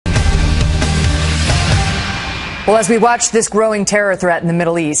Well, as we watch this growing terror threat in the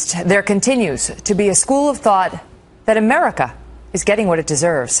Middle East, there continues to be a school of thought that America is getting what it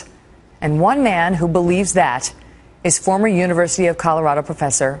deserves. And one man who believes that is former University of Colorado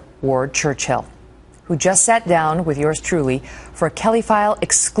professor Ward Churchill, who just sat down with yours truly for a Kelly File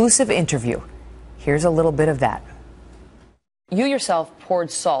exclusive interview. Here's a little bit of that. You yourself poured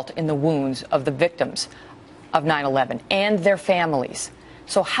salt in the wounds of the victims of 9/11 and their families.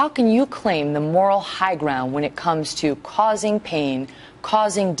 So how can you claim the moral high ground when it comes to causing pain,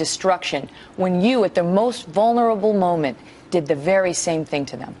 causing destruction, when you, at the most vulnerable moment, did the very same thing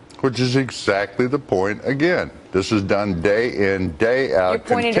to them? Which is exactly the point again. This is done day in, day out, You're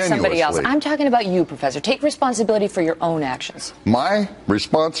pointing to somebody else. continuously. I'm talking about you, Professor. Take responsibility for your own actions. My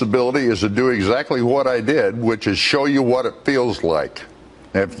responsibility is to do exactly what I did, which is show you what it feels like.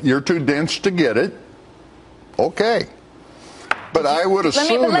 If you're too dense to get it, okay. But I would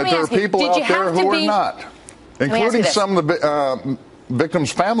assume that there are people out there who are not, including some of the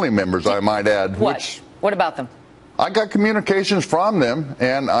victims' family members, I might add. What? What about them? I got communications from them,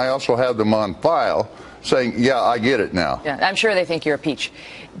 and I also have them on file, saying, yeah, I get it now. Yeah, I'm sure they think you're a peach.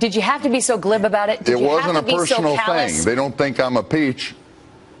 Did you have to be so glib about it? It wasn't a personal thing. They don't think I'm a peach.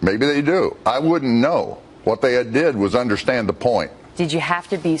 Maybe they do. I wouldn't know. What they did was understand the point. Did you have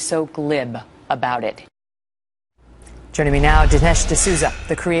to be so glib about it? Joining me now, Dinesh D'Souza,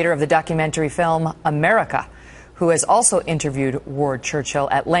 the creator of the documentary film America, who has also interviewed Ward Churchill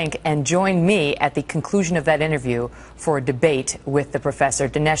at length and joined me at the conclusion of that interview for a debate with the professor.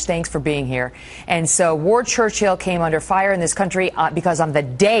 Dinesh, thanks for being here. And so Ward Churchill came under fire in this country because on the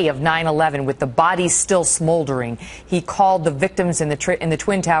day of 9/11, with the bodies still smoldering, he called the victims in the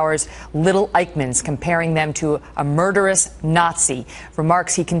Twin Towers little Eichmanns, comparing them to a murderous Nazi,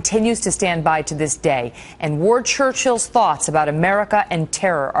 remarks he continues to stand by to this day. And Ward Churchill's thoughts about America and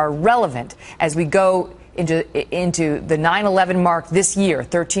terror are relevant as we go into the 9/11 mark this year,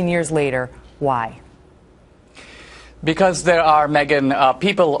 13 years later. Why? Because there are, Megan,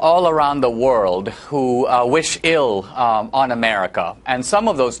 people all around the world who wish ill on America. And some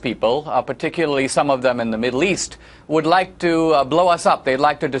of those people, particularly some of them in the Middle East, would like to blow us up. They'd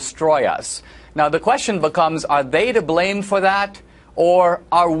like to destroy us. Now, the question becomes, are they to blame for that? Or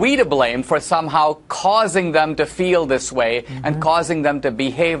are we to blame for somehow causing them to feel this way and causing them to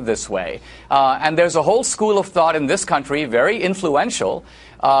behave this way? And there's a whole school of thought in this country, very influential,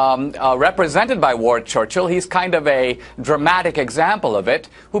 represented by Ward Churchill. He's kind of a dramatic example of it,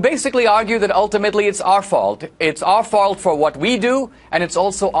 who basically argue that ultimately it's our fault. It's our fault for what we do, and it's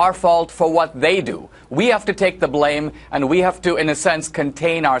also our fault for what they do. We have to take the blame, and we have to, in a sense,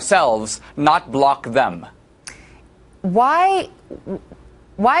 contain ourselves, not block them. Why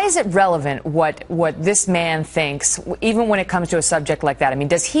is it relevant what this man thinks, even when it comes to a subject like that? I mean,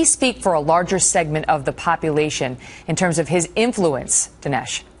 does he speak for a larger segment of the population in terms of his influence,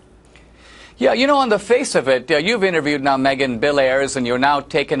 Dinesh? Yeah, you know, on the face of it, you've interviewed now Megan, Bill Ayers, and you're now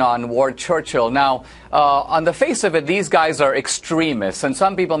taking on Ward Churchill. Now, on the face of it, these guys are extremists, and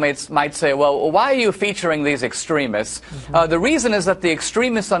some people might say, well, why are you featuring these extremists? The reason is that the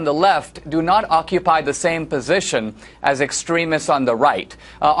extremists on the left do not occupy the same position as extremists on the right.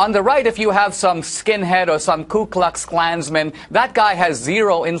 On the right, if you have some skinhead or some Ku Klux Klansman, that guy has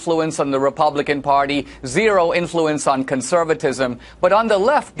zero influence on the Republican Party, zero influence on conservatism. But on the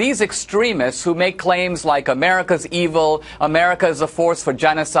left, these extremists who make claims like America's evil, America is a force for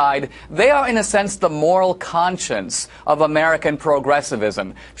genocide, they are in a sense the moral conscience of American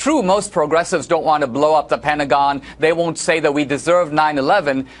progressivism. True, most progressives don't want to blow up the Pentagon. They won't say that we deserve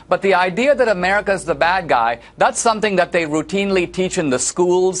 9/11. But the idea that America is the bad guy, that's something that they routinely teach in the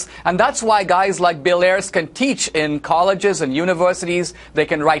schools. And that's why guys like Bill Ayers can teach in colleges and universities. They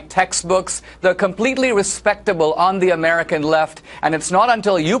can write textbooks. They're completely respectable on the American left. And it's not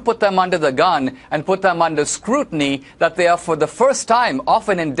until you put them under the gun and put them under scrutiny that they are, for the first time,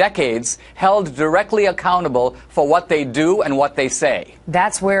 often in decades, held directly accountable for what they do and what they say.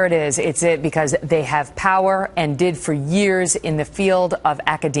 That's where it is. It's because they have power and did for years in the field of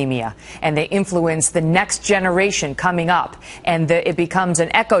academia, and they influence the next generation coming up, and it becomes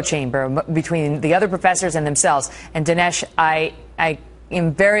an echo chamber between the other professors and themselves. And Dinesh, I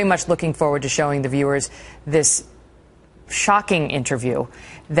am very much looking forward to showing the viewers this shocking interview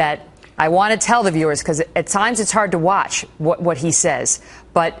that I want to tell the viewers, because at times it's hard to watch what he says,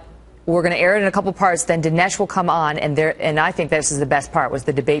 but we're going to air it in a couple parts. Then Dinesh will come on, and I think this is the best part, was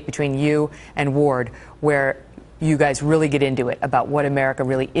the debate between you and Ward, where you guys really get into it about what America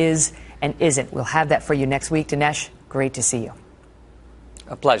really is and isn't. We'll have that for you next week. Dinesh, great to see you.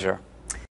 A pleasure.